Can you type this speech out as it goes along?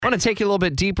want to take you a little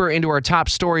bit deeper into our top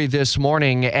story this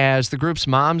morning as the group's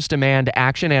Moms Demand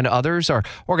Action and others are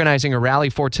organizing a rally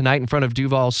for tonight in front of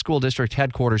Duval School District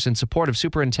headquarters in support of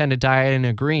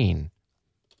Superintendent Greene.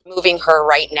 Moving her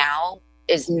right now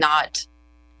is not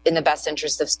in the best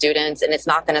interest of students, and it's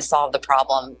not going to solve the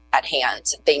problem at hand.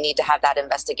 They need to have that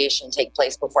investigation take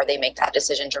place before they make that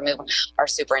decision to remove our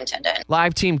superintendent.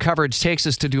 Live team coverage takes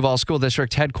us to Duval School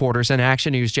District headquarters, and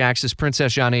Action News Jax's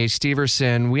Princess Jhane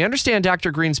Stepherson. We understand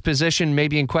Dr. Greene's position may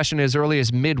be in question as early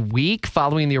as midweek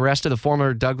following the arrest of the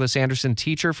former Douglas Anderson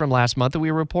teacher from last month that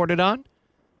we reported on.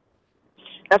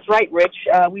 That's right, Rich.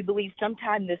 We believe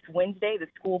sometime this Wednesday, the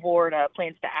school board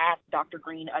plans to ask Dr.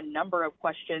 Greene a number of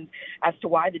questions as to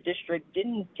why the district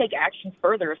didn't take action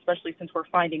further, especially since we're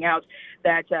finding out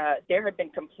that there had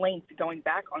been complaints going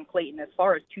back on Clayton as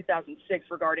far as 2006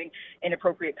 regarding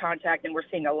inappropriate contact, and we're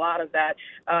seeing a lot of that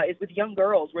is with young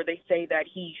girls where they say that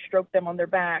he stroked them on their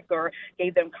back or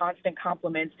gave them constant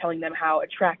compliments, telling them how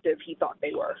attractive he thought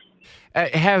they were.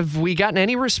 Have we gotten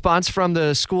any response from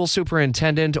the school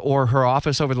superintendent or her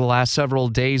office over the last several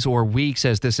days or weeks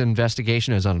as this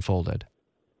investigation has unfolded?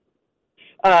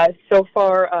 So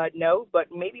far, no, but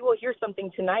maybe we'll hear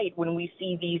something tonight when we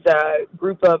see these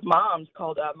group of moms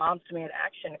called Moms Demand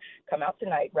Action come out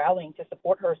tonight rallying to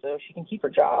support her so she can keep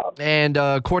her job. And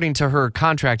according to her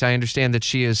contract, I understand that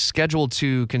she is scheduled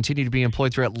to continue to be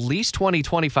employed through at least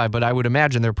 2025, but I would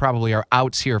imagine there probably are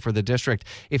outs here for the district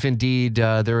if indeed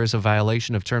there is a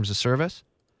violation of terms of service.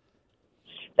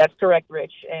 That's correct,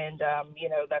 Rich. And,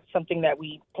 that's something that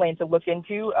we plan to look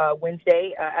into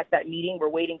Wednesday at that meeting. We're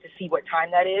waiting to see what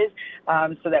time that is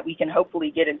so that we can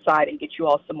hopefully get inside and get you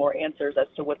all some more answers as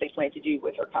to what they plan to do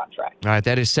with her contract. All right,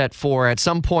 that is set for at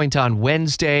some point on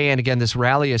Wednesday. And again, this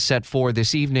rally is set for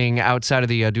this evening outside of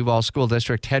the Duval School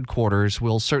District headquarters.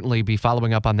 We'll certainly be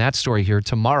following up on that story here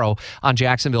tomorrow on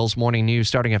Jacksonville's Morning News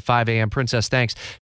starting at 5 a.m. Princess, thanks.